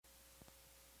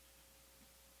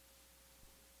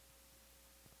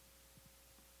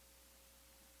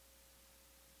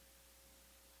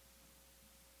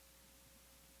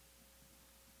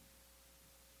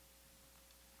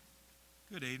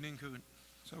Good evening.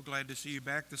 So glad to see you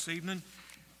back this evening.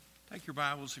 Take your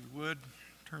Bibles, if you would.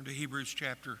 Turn to Hebrews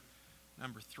chapter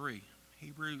number 3.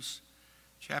 Hebrews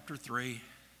chapter 3.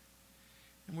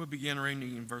 And we'll begin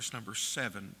reading in verse number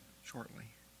 7 shortly.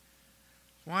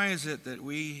 Why is it that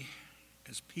we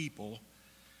as people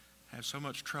have so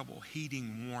much trouble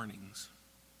heeding warnings?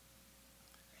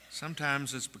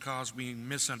 Sometimes it's because we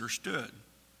misunderstood,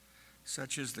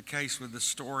 such is the case with the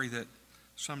story that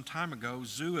some time ago,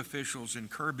 zoo officials in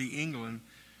Kirby, England,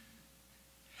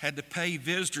 had to pay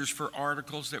visitors for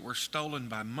articles that were stolen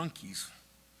by monkeys.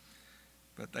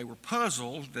 But they were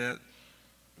puzzled that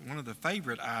one of the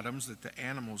favorite items that the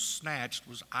animals snatched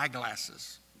was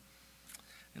eyeglasses.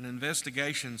 An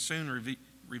investigation soon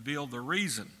revealed the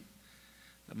reason.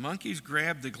 The monkeys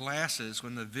grabbed the glasses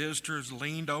when the visitors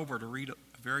leaned over to read a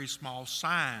very small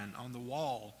sign on the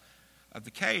wall of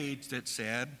the cage that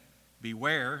said,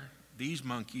 "Beware, these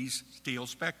monkeys steal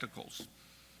spectacles."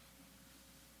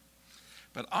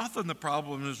 But often the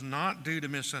problem is not due to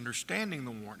misunderstanding the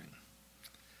warning,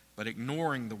 but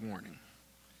ignoring the warning.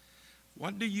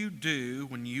 What do you do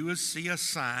when you see a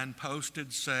sign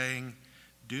posted saying,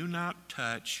 "Do not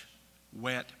touch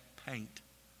wet paint"?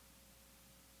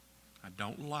 I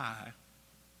don't lie.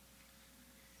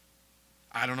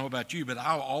 I don't know about you, but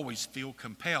I'll always feel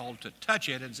compelled to touch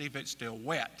it and see if it's still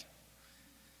wet.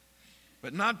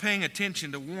 But not paying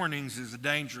attention to warnings is a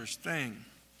dangerous thing.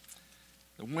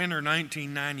 The winter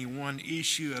 1991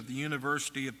 issue of the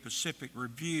University of Pacific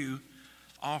Review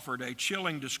offered a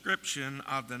chilling description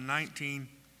of the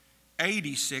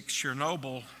 1986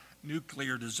 Chernobyl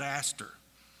nuclear disaster.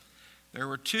 There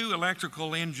were two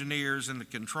electrical engineers in the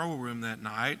control room that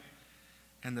night,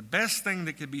 and the best thing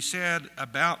that could be said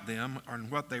about them and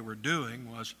what they were doing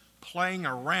was playing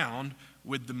around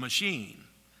with the machine.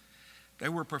 They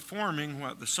were performing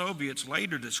what the Soviets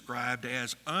later described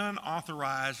as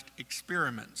unauthorized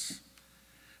experiments.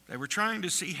 They were trying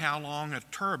to see how long a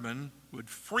turbine would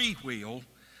freewheel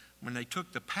when they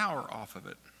took the power off of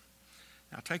it.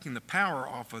 Now, taking the power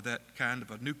off of that kind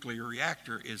of a nuclear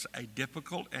reactor is a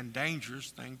difficult and dangerous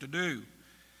thing to do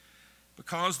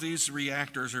because these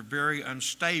reactors are very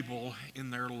unstable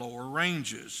in their lower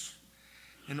ranges.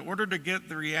 In order to get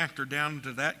the reactor down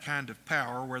to that kind of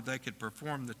power where they could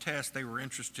perform the test they were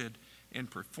interested in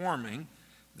performing,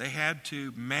 they had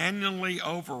to manually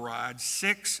override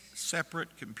 6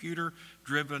 separate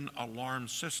computer-driven alarm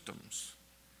systems.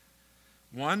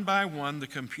 One by one, the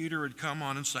computer would come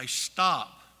on and say,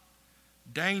 "Stop,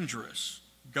 dangerous,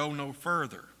 go no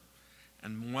further."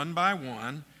 And one by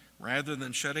one, rather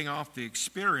than shutting off the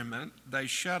experiment, they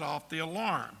shut off the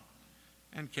alarm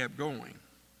and kept going.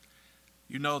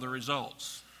 You know the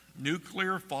results.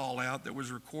 Nuclear fallout that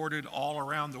was recorded all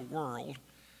around the world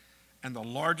and the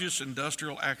largest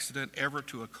industrial accident ever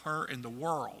to occur in the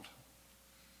world.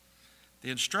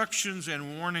 The instructions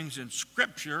and warnings in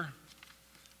Scripture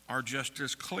are just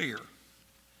as clear.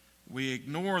 We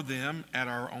ignore them at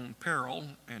our own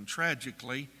peril and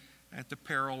tragically at the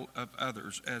peril of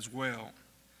others as well.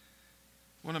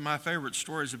 One of my favorite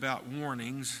stories about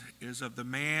warnings is of the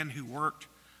man who worked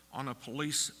on a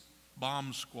police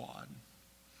bomb squad.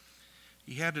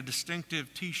 He had a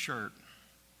distinctive T-shirt.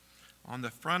 On the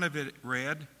front of it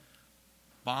read,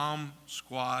 "Bomb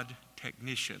Squad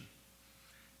Technician."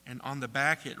 And on the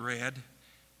back it read,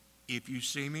 "If you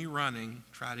see me running,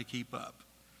 try to keep up."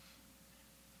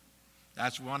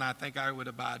 That's one I think I would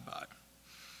abide by.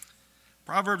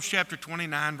 Proverbs chapter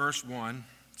 29, verse 1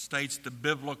 states the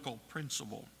biblical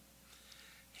principle.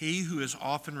 He who is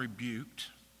often rebuked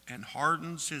and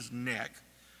hardens his neck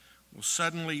will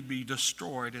suddenly be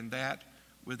destroyed, and that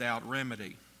without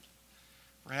remedy.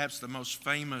 Perhaps the most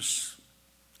famous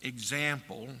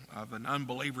example of an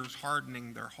unbeliever's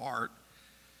hardening their heart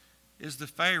is the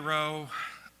Pharaoh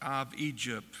of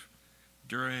Egypt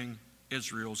during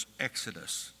Israel's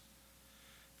Exodus.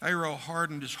 Pharaoh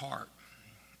hardened his heart,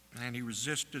 and he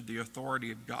resisted the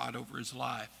authority of God over his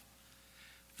life.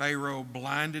 Pharaoh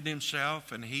blinded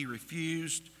himself, and he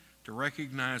refused to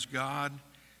recognize God,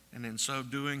 and in so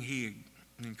doing, he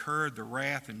incurred the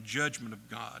wrath and judgment of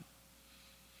God.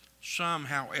 Some,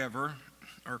 however,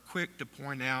 are quick to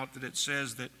point out that it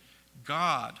says that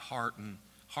God hardened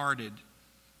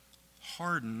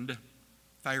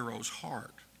Pharaoh's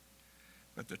heart.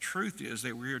 But the truth is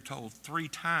that we are told 3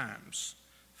 times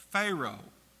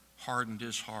Pharaoh hardened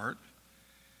his heart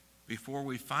before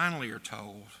we finally are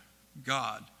told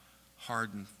God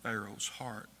hardened Pharaoh's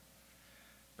heart.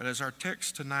 But as our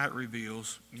text tonight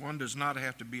reveals, one does not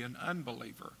have to be an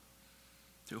unbeliever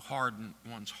to harden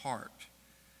one's heart.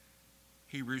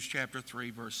 Hebrews chapter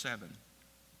 3, verse 7.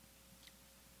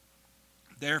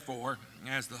 Therefore,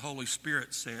 as the Holy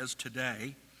Spirit says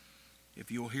today,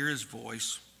 if you will hear his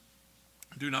voice,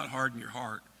 do not harden your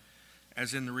heart,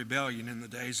 as in the rebellion in the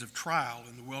days of trial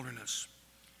in the wilderness,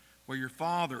 where your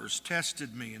fathers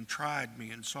tested me and tried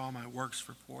me and saw my works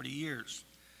for 40 years.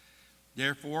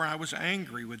 Therefore I was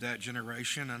angry with that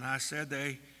generation, and I said,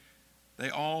 they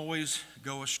always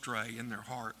go astray in their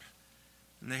heart,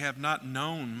 and they have not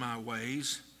known my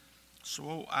ways.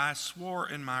 So I swore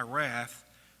in my wrath,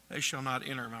 they shall not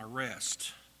enter my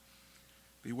rest.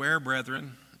 Beware,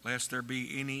 brethren, lest there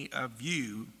be in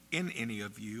any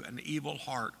of you an evil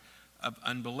heart of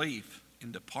unbelief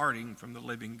in departing from the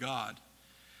living God.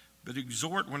 But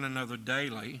exhort one another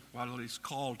daily, while it is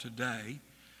called today,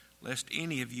 lest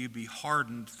any of you be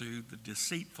hardened through the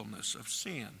deceitfulness of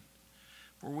sin.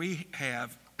 For we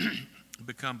have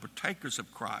become partakers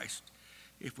of Christ,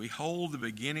 if we hold the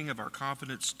beginning of our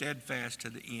confidence steadfast to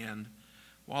the end.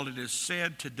 While it is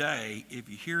said today, if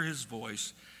you hear his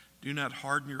voice, do not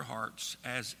harden your hearts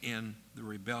as in the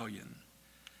rebellion.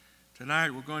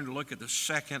 Tonight we're going to look at the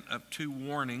second of two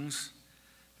warnings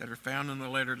that are found in the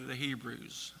letter to the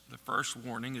Hebrews. The first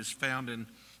warning is found in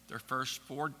the first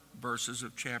 4 verses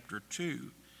of chapter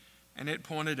 2, and it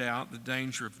pointed out the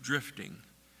danger of drifting.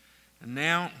 And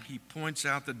now he points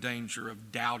out the danger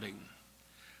of doubting.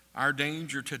 Our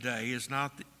danger today is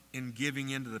not in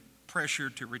giving into the pressure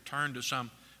to return to some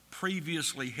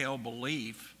previously held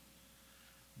belief,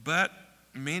 but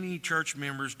many church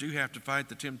members do have to fight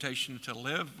the temptation to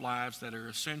live lives that are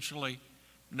essentially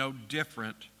no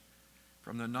different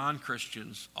from the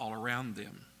non-Christians all around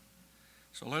them.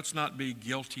 So let's not be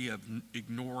guilty of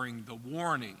ignoring the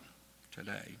warning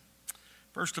today.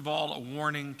 First of all, a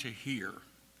warning to hear.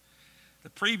 The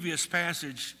previous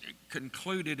passage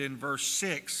concluded in verse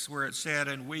 6 where it said,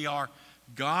 "And we are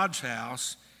God's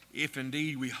house, if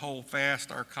indeed we hold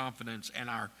fast our confidence and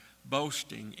our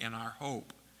boasting in our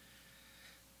hope."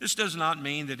 This does not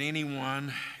mean that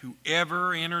anyone who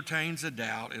ever entertains a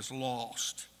doubt is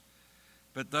lost,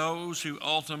 but those who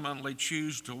ultimately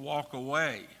choose to walk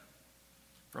away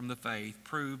from the faith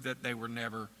prove that they were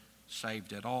never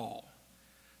saved at all.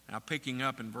 Now, picking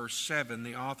up in verse 7,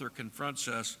 the author confronts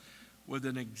us with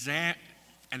an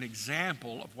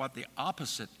example of what the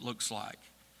opposite looks like.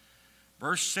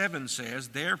 Verse 7 says,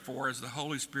 "Therefore, as the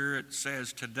Holy Spirit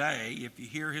says today, if you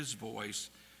hear his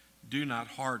voice, do not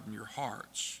harden your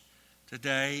hearts."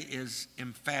 Today is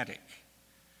emphatic.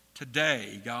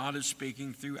 Today, God is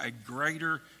speaking through a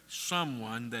greater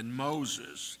someone than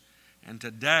Moses. And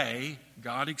today,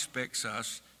 God expects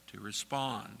us to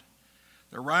respond.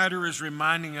 The writer is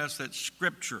reminding us that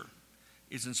Scripture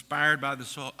is inspired by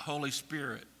the Holy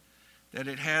Spirit, that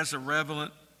it has a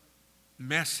relevant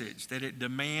message, that it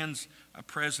demands a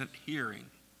present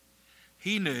hearing.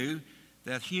 He knew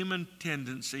that human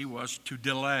tendency was to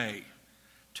delay,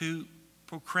 to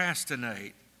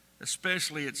procrastinate,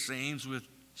 especially, it seems, with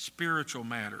spiritual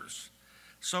matters.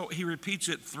 So he repeats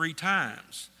it 3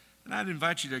 times. And I'd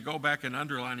invite you to go back and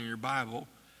underline in your Bible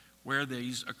where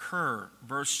these occur.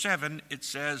 Verse 7, it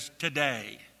says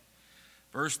today.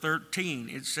 Verse 13,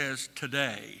 it says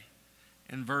today.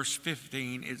 In verse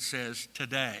 15, it says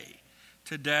today.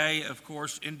 Today, of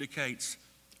course, indicates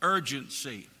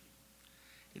urgency.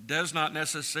 It does not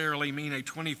necessarily mean a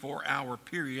 24-hour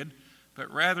period,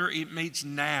 but rather it means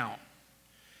now.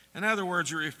 In other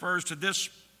words, it refers to this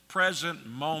present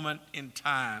moment in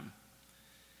time.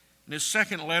 In his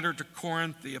second letter to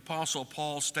Corinth, the Apostle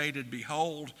Paul stated,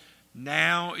 "Behold,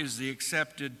 now is the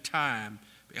accepted time.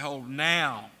 Behold,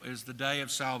 now is the day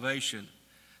of salvation."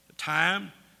 The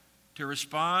time to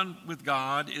respond with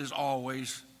God is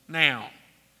always now.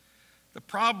 The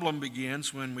problem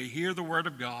begins when we hear the Word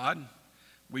of God,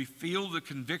 we feel the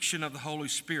conviction of the Holy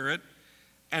Spirit,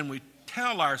 and we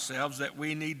tell ourselves that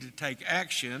we need to take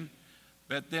action,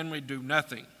 but then we do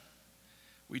nothing.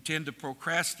 We tend to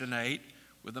procrastinate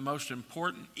with the most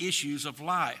important issues of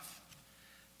life.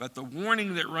 But the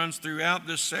warning that runs throughout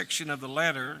this section of the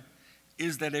letter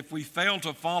is that if we fail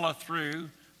to follow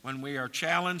through when we are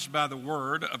challenged by the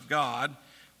Word of God,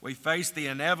 we face the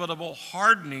inevitable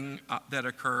hardening that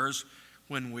occurs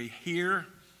when we hear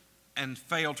and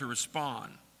fail to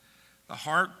respond. The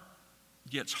heart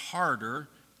gets harder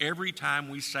every time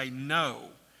we say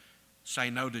no. Say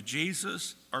no to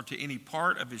Jesus or to any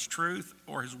part of his truth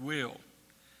or his will.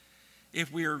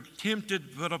 If we are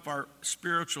tempted to put up our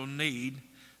spiritual need,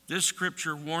 this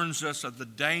scripture warns us of the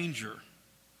danger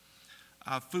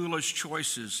of foolish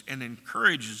choices and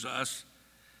encourages us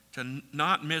to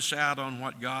not miss out on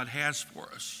what God has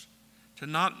for us, to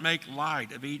not make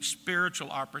light of each spiritual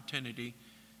opportunity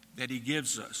that he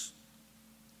gives us.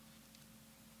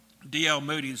 D.L.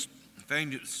 Moody's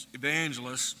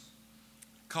evangelist,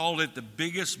 called it the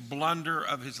biggest blunder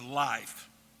of his life.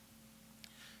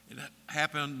 It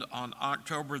happened on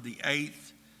October the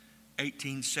 8th,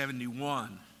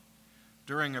 1871,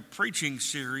 during a preaching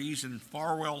series in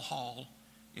Farwell Hall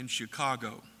in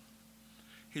Chicago.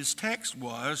 His text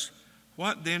was,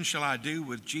 "What then shall I do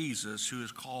with Jesus, who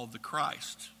is called the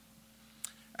Christ?"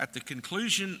 At the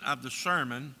conclusion of the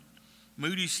sermon,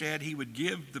 Moody said he would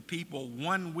give the people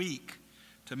 1 week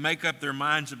to make up their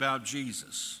minds about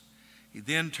Jesus. He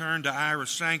then turned to Ira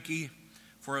Sankey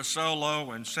for a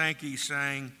solo, and Sankey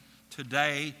sang,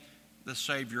 "Today the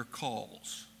Savior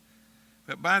Calls."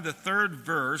 But by the third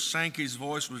verse, Sankey's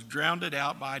voice was drowned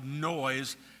out by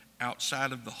noise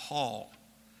outside of the hall.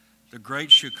 The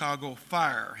great Chicago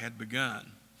fire had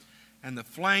begun, and the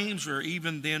flames were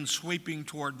even then sweeping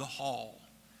toward the hall.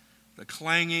 The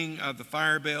clanging of the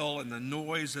fire bell and the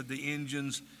noise of the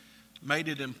engines made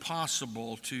it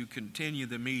impossible to continue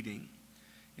the meeting.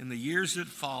 In the years that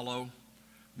follow,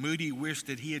 Moody wished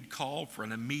that he had called for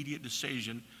an immediate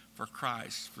decision for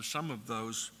Christ, for some of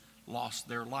those lost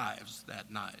their lives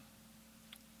that night.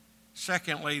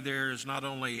 Secondly, there is not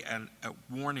only a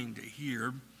warning to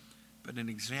hear, but an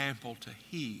example to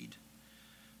heed.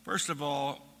 First of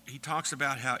all, he talks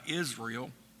about how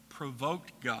Israel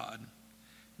provoked God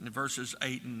in verses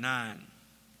 8 and 9.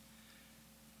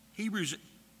 Hebrews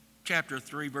chapter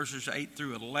 3, verses 8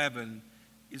 through 11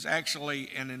 is actually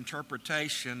an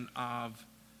interpretation of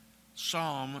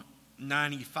Psalm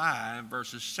 95,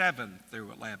 verses 7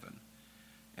 through 11.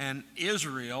 And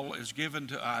Israel is given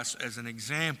to us as an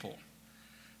example.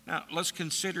 Now, let's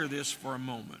consider this for a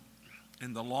moment.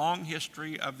 In the long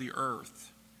history of the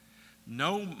earth,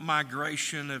 no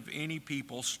migration of any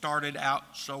people started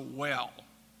out so well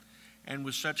and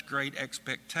with such great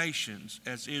expectations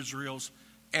as Israel's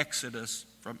exodus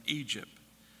from Egypt.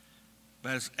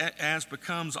 But as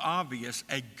becomes obvious,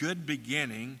 a good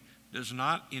beginning does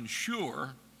not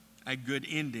ensure a good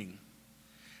ending.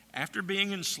 After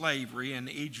being in slavery in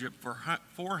Egypt for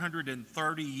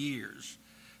 430 years,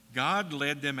 God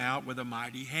led them out with a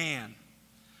mighty hand.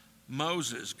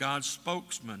 Moses, God's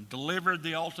spokesman, delivered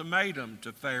the ultimatum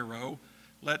to Pharaoh,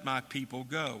 "Let my people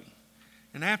go."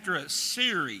 And after a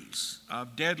series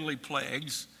of deadly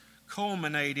plagues,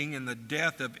 culminating in the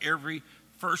death of every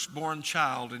firstborn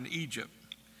child in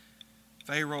Egypt,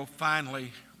 Pharaoh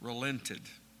finally relented.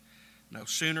 No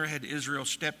sooner had Israel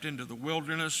stepped into the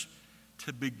wilderness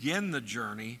to begin the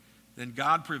journey than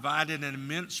God provided an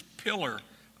immense pillar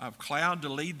of cloud to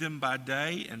lead them by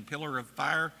day and pillar of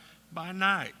fire by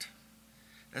night.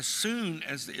 As soon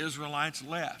as the Israelites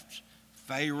left,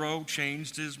 Pharaoh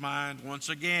changed his mind once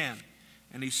again,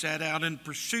 and he set out in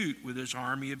pursuit with his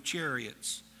army of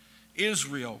chariots.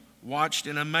 Israel watched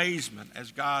in amazement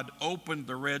as God opened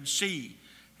the Red Sea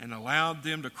and allowed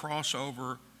them to cross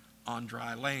over on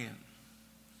dry land.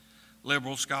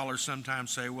 Liberal scholars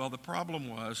sometimes say, well, the problem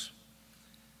was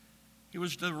it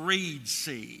was the Reed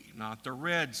Sea, not the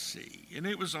Red Sea, and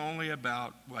it was only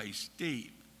about waist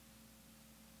deep.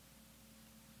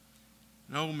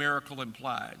 No miracle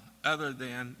implied, other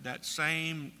than that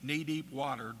same knee-deep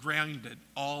water drowned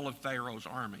all of Pharaoh's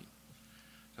army.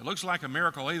 It looks like a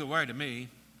miracle either way to me,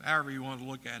 however you want to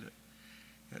look at it.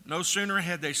 No sooner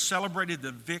had they celebrated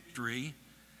the victory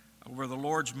over the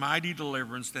Lord's mighty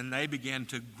deliverance than they began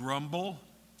to grumble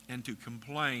and to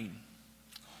complain.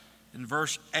 In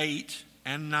verse 8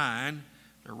 and 9,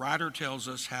 the writer tells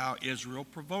us how Israel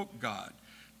provoked God.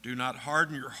 Do not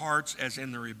harden your hearts as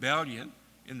in the rebellion,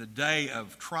 in the day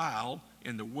of trial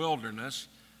in the wilderness,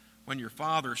 when your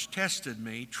fathers tested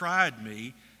me, tried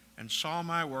me, and saw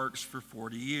my works for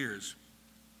 40 years.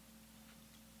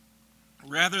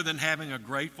 Rather than having a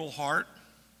grateful heart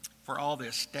for all the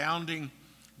astounding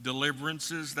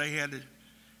deliverances they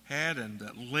had and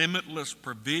the limitless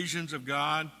provisions of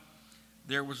God,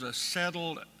 there was a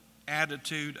settled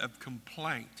attitude of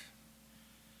complaint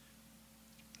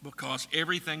because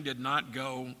everything did not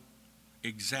go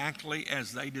exactly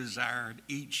as they desired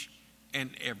each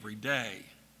and every day.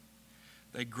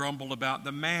 They grumbled about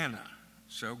the manna,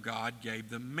 so God gave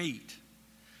them meat.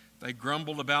 They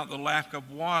grumbled about the lack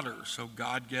of water, so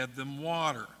God gave them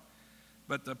water.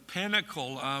 But the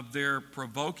pinnacle of their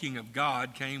provoking of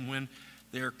God came when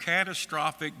their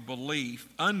catastrophic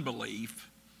unbelief,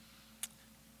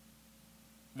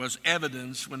 was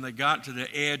evidenced when they got to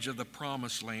the edge of the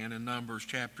promised land in Numbers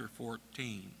chapter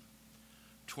 14.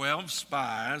 12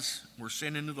 spies were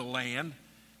sent into the land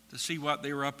to see what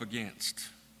they were up against.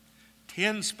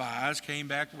 10 spies came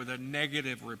back with a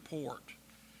negative report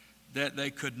that they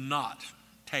could not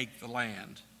take the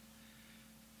land.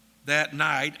 that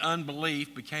night,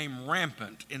 unbelief became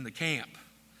rampant in the camp.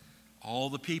 All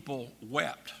the people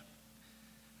wept.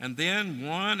 And then,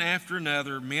 one after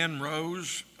another, men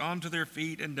rose onto their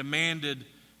feet and demanded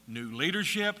new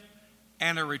leadership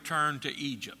and a return to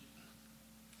Egypt.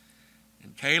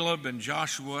 And Caleb and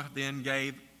Joshua then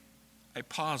gave a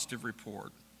positive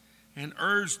report and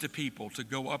urged the people to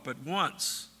go up at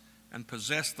once and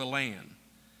possess the land.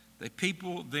 The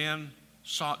people then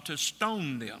sought to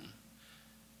stone them.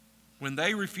 When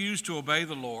they refused to obey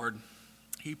the Lord,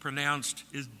 he pronounced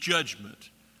his judgment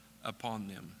upon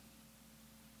them.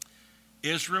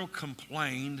 Israel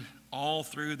complained all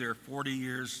through their 40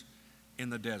 years in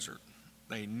the desert.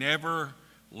 They never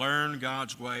learned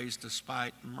God's ways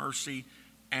despite mercy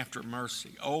after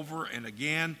mercy. Over and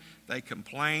again, they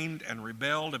complained and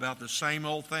rebelled about the same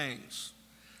old things.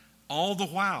 All the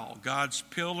while, God's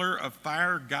pillar of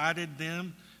fire guided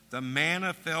them. The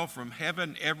manna fell from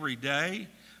heaven every day.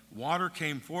 Water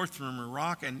came forth from a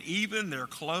rock, and even their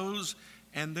clothes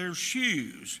and their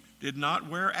shoes did not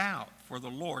wear out, for the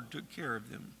Lord took care of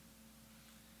them.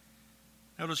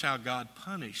 Notice how God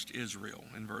punished Israel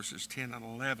in verses 10 and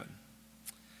 11.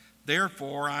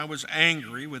 Therefore I was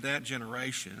angry with that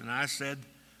generation, and I said,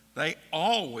 they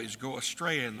always go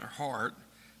astray in their heart,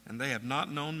 and they have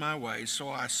not known my ways. So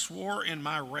I swore in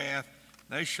my wrath,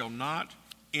 they shall not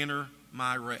enter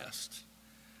my rest.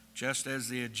 Just as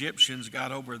the Egyptians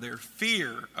got over their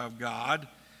fear of God,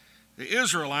 the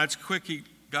Israelites quickly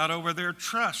got over their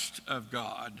trust of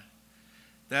God.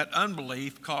 That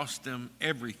unbelief cost them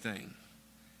everything.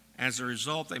 As a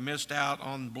result, they missed out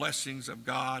on blessings of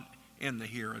God in the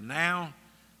here and now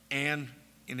and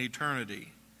in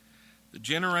eternity. The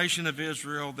generation of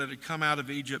Israel that had come out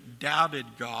of Egypt doubted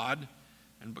God,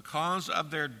 and because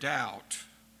of their doubt,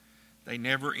 they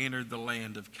never entered the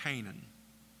land of Canaan.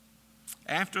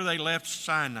 After they left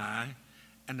Sinai,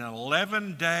 an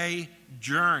 11-day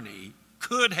journey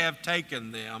could have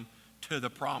taken them to the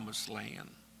promised land.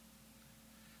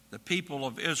 The people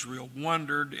of Israel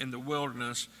wandered in the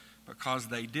wilderness because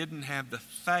they didn't have the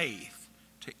faith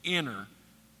to enter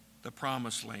the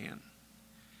promised land.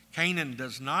 Canaan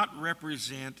does not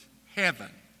represent heaven.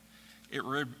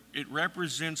 It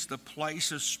represents the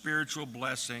place of spiritual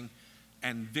blessing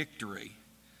and victory.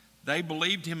 They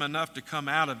believed him enough to come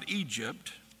out of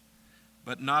Egypt,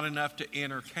 but not enough to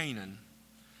enter Canaan.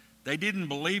 They didn't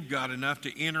believe God enough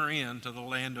to enter into the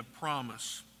land of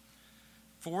promise.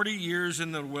 40 years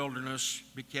in the wilderness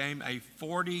became a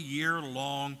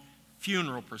 40-year-long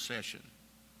funeral procession.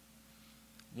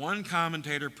 One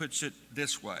commentator puts it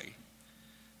this way: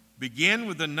 begin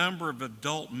with the number of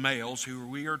adult males who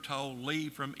we are told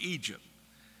leave from Egypt.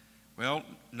 Well,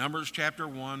 Numbers chapter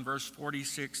 1, verse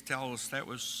 46 tells us that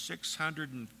was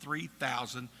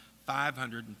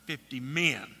 603,550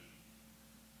 men.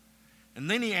 And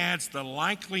then he adds the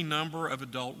likely number of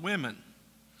adult women.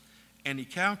 And he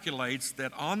calculates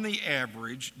that on the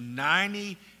average,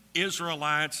 90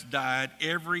 Israelites died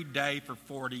every day for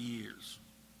 40 years.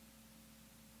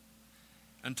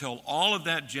 Until all of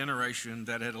that generation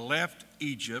that had left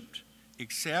Egypt,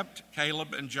 except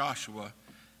Caleb and Joshua,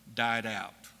 died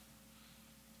out.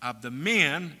 Of the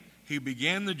men who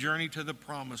began the journey to the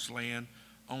promised land,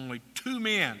 only 2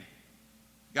 men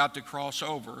got to cross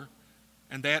over,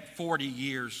 and that 40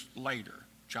 years later,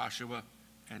 Joshua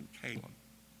and Caleb.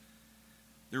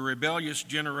 The rebellious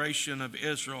generation of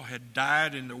Israel had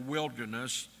died in the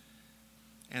wilderness,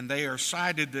 and they are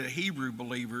cited, the Hebrew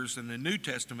believers in the New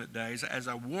Testament days, as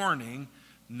a warning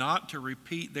not to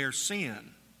repeat their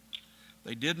sin.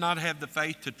 They did not have the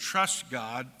faith to trust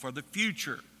God for the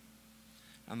future.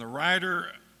 And the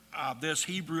writer of this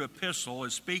Hebrew epistle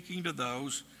is speaking to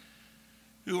those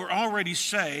who are already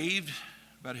saved,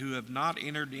 but who have not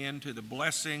entered into the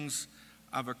blessings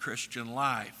of a Christian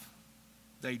life.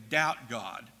 They doubt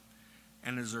God,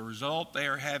 and as a result, they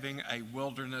are having a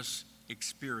wilderness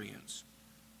experience.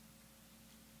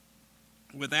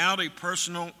 Without a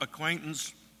personal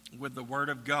acquaintance with the Word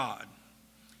of God,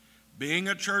 being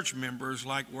a church member is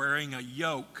like wearing a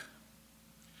yoke.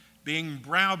 Being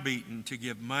browbeaten to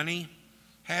give money,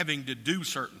 having to do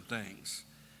certain things.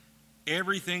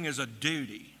 Everything is a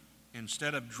duty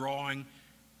instead of drawing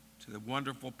to the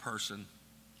wonderful person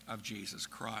of Jesus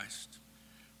Christ.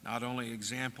 Not only an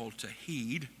example to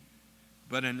heed,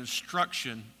 but an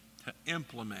instruction to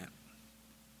implement.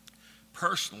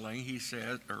 Personally, he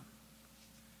says,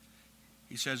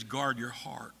 guard your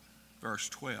heart, verse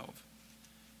 12.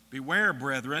 Beware,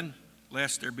 brethren,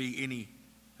 lest there be in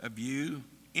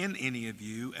any of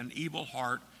you an evil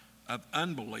heart of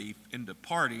unbelief in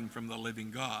departing from the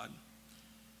living God.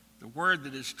 The word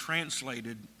that is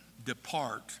translated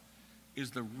depart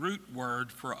is the root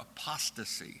word for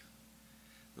apostasy.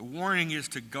 The warning is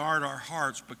to guard our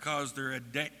hearts because they're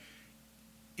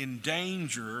in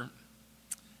danger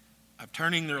of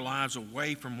turning their lives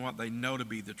away from what they know to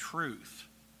be the truth.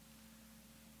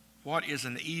 What is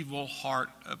an evil heart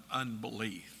of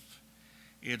unbelief?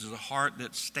 It is a heart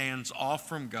that stands off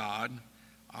from God,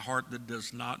 a heart that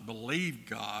does not believe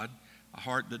God, a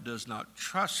heart that does not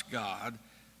trust God,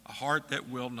 a heart that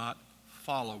will not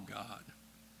follow God.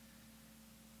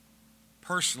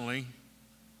 Personally,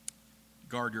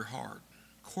 guard your heart.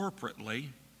 Corporately,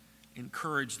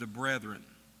 encourage the brethren.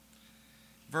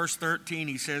 Verse 13,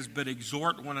 he says, "But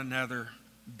exhort one another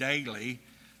daily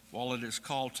while it is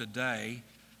called today,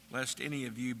 lest any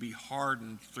of you be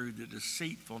hardened through the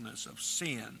deceitfulness of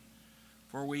sin.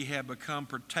 For we have become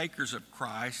partakers of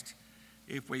Christ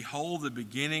if we hold the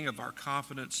beginning of our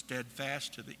confidence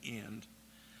steadfast to the end.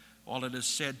 While it is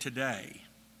said today,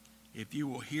 if you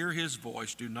will hear his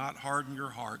voice, do not harden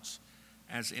your hearts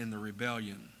as in the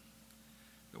rebellion."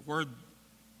 The word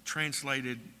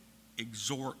translated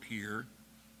exhort here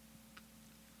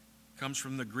comes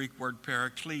from the Greek word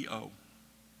parakleo.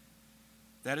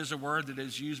 That is a word that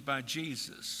is used by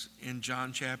Jesus in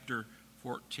John chapter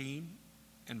 14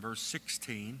 and verse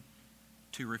 16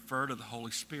 to refer to the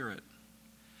Holy Spirit.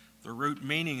 The root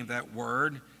meaning of that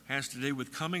word has to do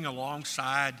with coming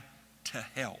alongside to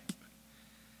help.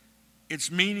 Its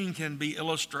meaning can be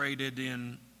illustrated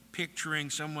in picturing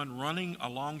someone running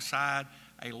alongside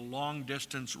a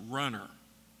long-distance runner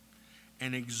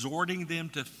and exhorting them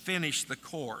to finish the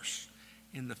course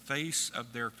in the face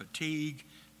of their fatigue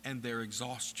and their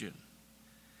exhaustion.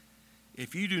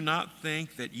 If you do not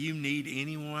think that you need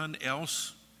anyone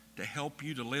else to help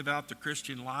you to live out the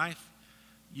Christian life,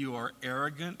 you are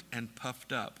arrogant and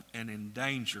puffed up and in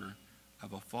danger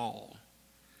of a fall.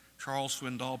 Charles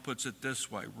Swindoll puts it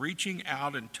this way: reaching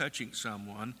out and touching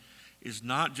someone is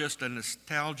not just a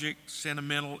nostalgic,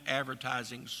 sentimental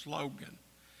advertising slogan.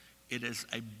 It is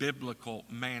a biblical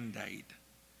mandate.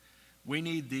 We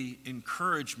need the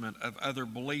encouragement of other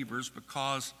believers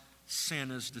because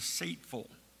sin is deceitful.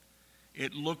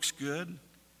 It looks good,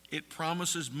 it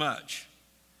promises much,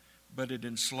 but it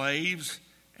enslaves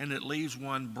and it leaves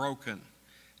one broken.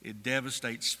 It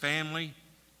devastates family,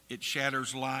 it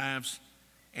shatters lives,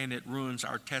 and it ruins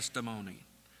our testimony.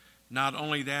 Not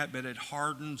only that, but it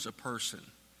hardens a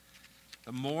person.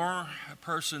 The more a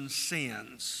person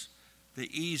sins, the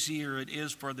easier it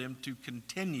is for them to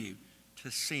continue to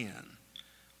sin.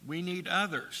 We need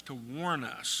others to warn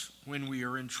us when we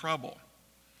are in trouble.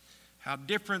 How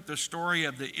different the story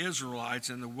of the Israelites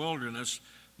in the wilderness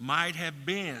might have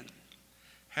been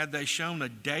had they shown a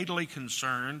daily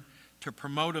concern to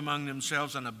promote among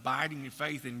themselves an abiding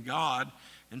faith in God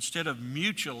instead of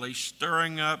mutually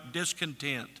stirring up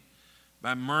discontent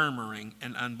by murmuring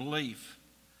and unbelief.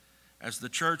 As the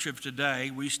church of today,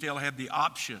 we still have the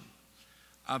option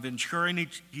of encouraging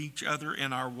each other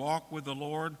in our walk with the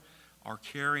Lord, or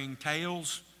carrying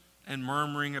tales and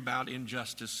murmuring about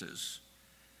injustices.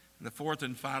 And the fourth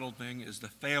and final thing is the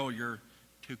failure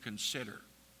to consider.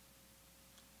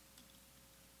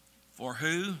 For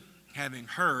who, having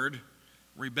heard,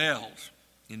 rebelled?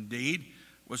 Indeed,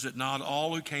 was it not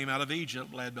all who came out of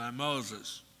Egypt led by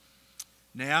Moses?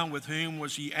 Now, with whom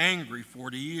was he angry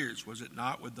 40 years? Was it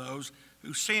not with those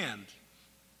who sinned,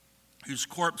 whose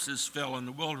corpses fell in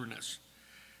the wilderness?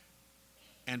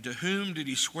 And to whom did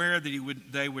he swear that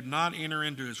they would not enter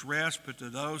into his rest, but to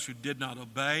those who did not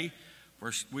obey?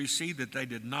 For we see that they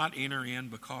did not enter in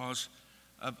because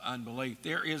of unbelief.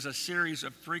 There is a series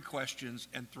of 3 questions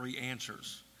and 3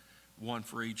 answers, one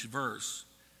for each verse.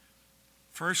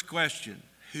 First question: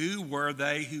 who were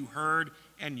they who heard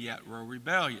and yet were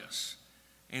rebellious?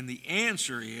 And the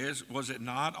answer is, was it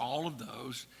not all of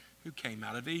those who came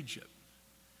out of Egypt?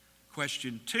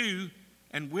 Question 2,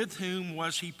 and with whom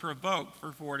was he provoked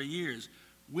for 40 years?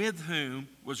 With whom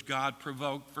was God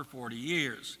provoked for 40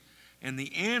 years? And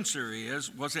the answer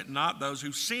is, was it not those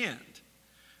who sinned,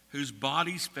 whose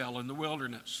bodies fell in the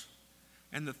wilderness?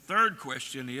 And the third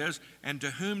question is, and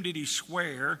to whom did he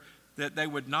swear that they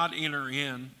would not enter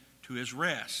in to his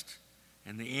rest?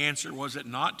 And the answer, was it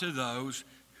not to those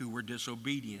who were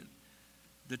disobedient?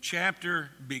 The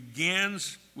chapter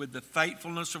begins with the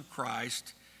faithfulness of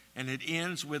Christ, and it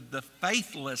ends with the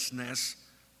faithlessness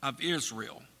of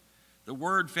Israel. The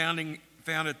word found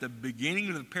at the beginning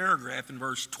of the paragraph in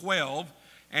verse 12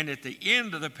 and at the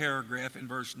end of the paragraph in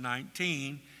verse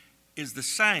 19 is the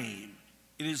same.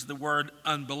 It is the word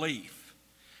unbelief.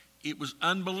 It was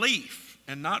unbelief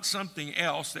and not something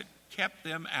else that kept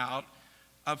them out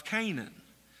of Canaan.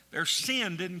 Their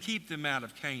sin didn't keep them out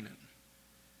of Canaan.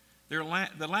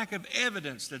 The lack of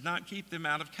evidence did not keep them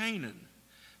out of Canaan.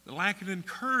 The lack of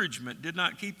encouragement did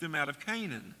not keep them out of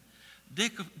Canaan.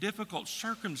 Difficult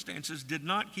circumstances did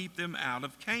not keep them out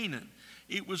of Canaan.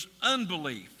 It was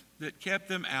unbelief that kept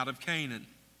them out of Canaan.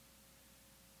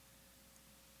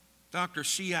 Dr.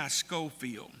 C.I.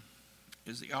 Scofield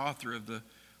is the author of the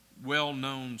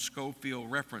well-known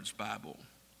Scofield Reference Bible.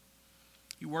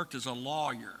 He worked as a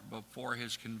lawyer before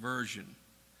his conversion.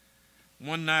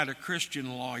 One night, a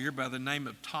Christian lawyer by the name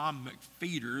of Tom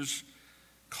McFeeters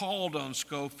called on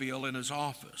Scofield in his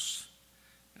office.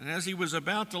 And as he was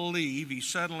about to leave, he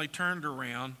suddenly turned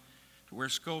around to where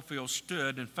Scofield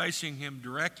stood and facing him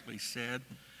directly said,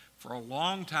 "For a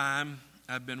long time,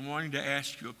 I've been wanting to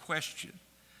ask you a question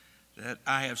that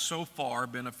I have so far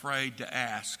been afraid to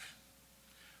ask,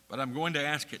 but I'm going to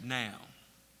ask it now."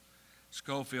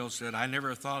 Scofield said, "I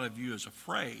never thought of you as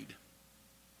afraid.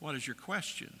 What is your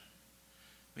question?"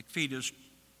 McFeeters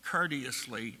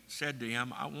courteously said to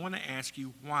him, "I want to ask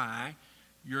you why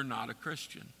you're not a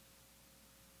Christian."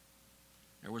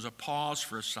 There was a pause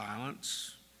for a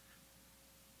silence,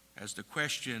 as the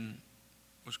question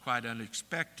was quite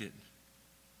unexpected,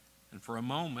 and for a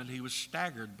moment he was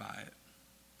staggered by it.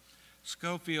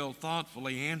 Scofield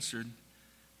thoughtfully answered,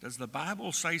 "Does the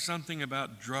Bible say something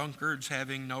about drunkards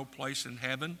having no place in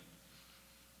heaven?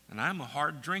 And I'm a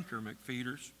hard drinker,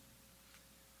 McFeeters."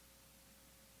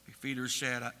 McFeeters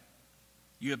said,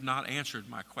 "You have not answered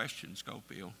my question,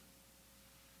 Scofield.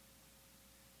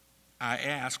 I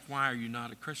asked, why are you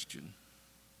not a Christian?"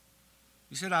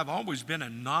 He said, "I've always been a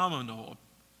nominal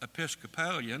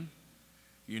Episcopalian,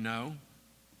 you know."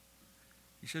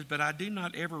 He says, "But I do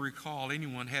not ever recall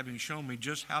anyone having shown me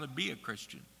just how to be a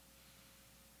Christian.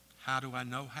 How do I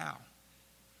know how?"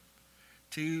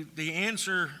 To the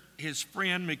answer, his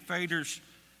friend McFeeters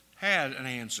had an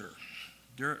answer.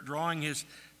 Drawing his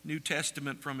New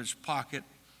Testament from his pocket,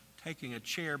 taking a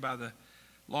chair by the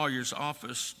lawyer's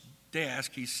office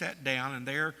desk, he sat down and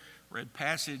there read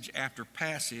passage after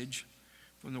passage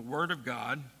from the Word of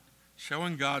God,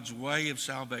 showing God's way of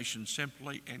salvation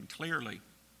simply and clearly.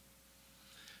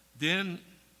 Then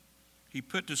he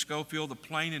put to Scofield the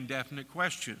plain and definite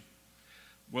question,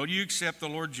 "Will you accept the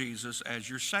Lord Jesus as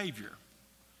your Savior?"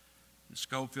 And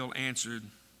Scofield answered,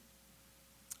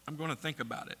 "I'm going to think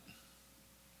about it."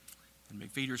 And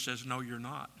McFeeters says, "No, you're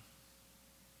not.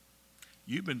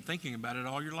 You've been thinking about it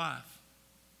all your life.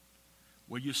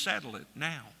 Will you settle it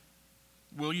now?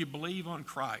 Will you believe on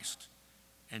Christ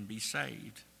and be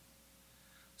saved?"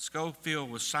 Scofield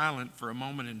was silent for a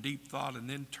moment in deep thought, and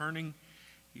then turning,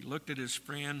 he looked at his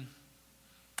friend.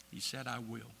 He said, "I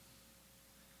will."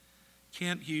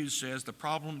 Kent Hughes says, "The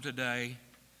problem today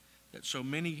that so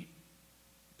many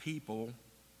people,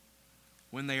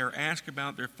 when they are asked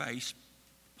about their faith,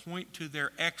 point to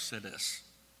their exodus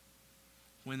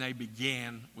when they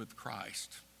began with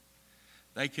Christ.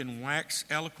 They can wax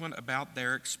eloquent about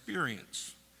their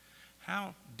experience.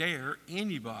 How dare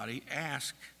anybody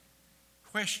ask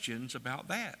questions about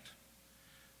that?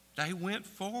 They went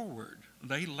forward.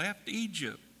 They left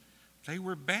Egypt. They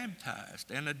were baptized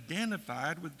and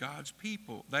identified with God's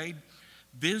people. They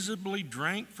visibly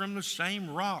drank from the same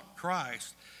rock,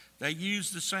 Christ. They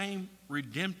used the same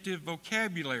redemptive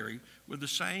vocabulary with the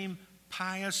same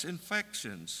pious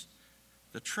inflections.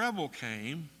 The trouble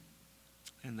came,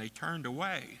 and they turned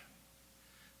away.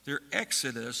 Their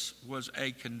exodus was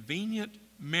a convenient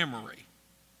memory,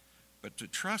 but to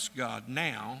trust God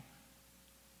now,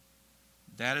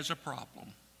 that is a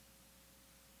problem,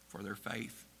 for their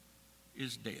faith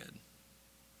is dead.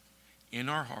 In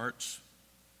our hearts,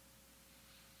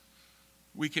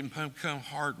 we can become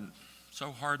hardened,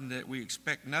 so hardened that we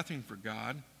expect nothing for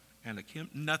God and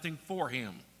nothing for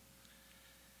Him.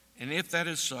 And if that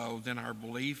is so, then our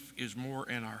belief is more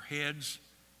in our heads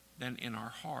than in our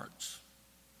hearts.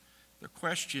 The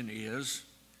question is,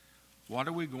 what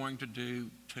are we going to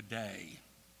do today?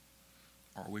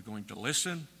 Are we going to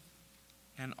listen,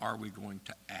 and are we going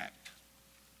to act?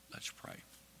 Let's pray.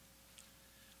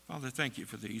 Father, thank you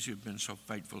for these who have been so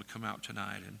faithful to come out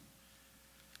tonight. And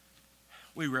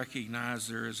we recognize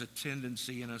there is a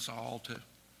tendency in us all to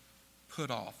put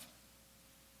off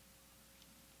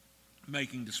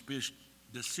making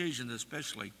decisions,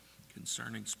 especially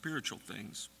concerning spiritual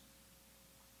things.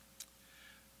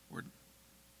 Lord,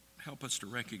 help us to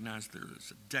recognize there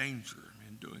is a danger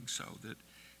in doing so, that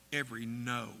every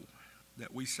no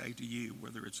that we say to you,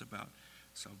 whether it's about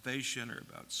salvation or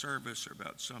about service or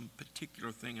about some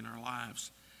particular thing in our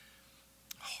lives,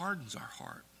 hardens our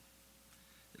heart.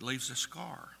 It leaves a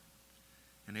scar,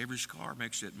 and every scar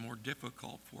makes it more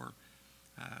difficult for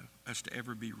us to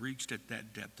ever be reached at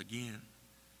that depth again.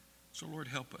 So, Lord,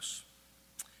 help us.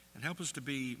 And help us to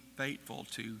be faithful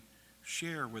to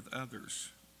share with others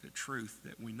the truth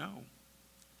that we know.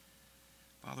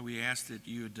 Father, we ask that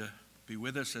you would be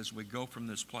with us as we go from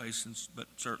this place, but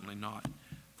certainly not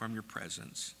from your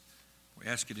presence. We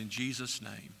ask it in Jesus'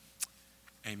 name.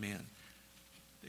 Amen.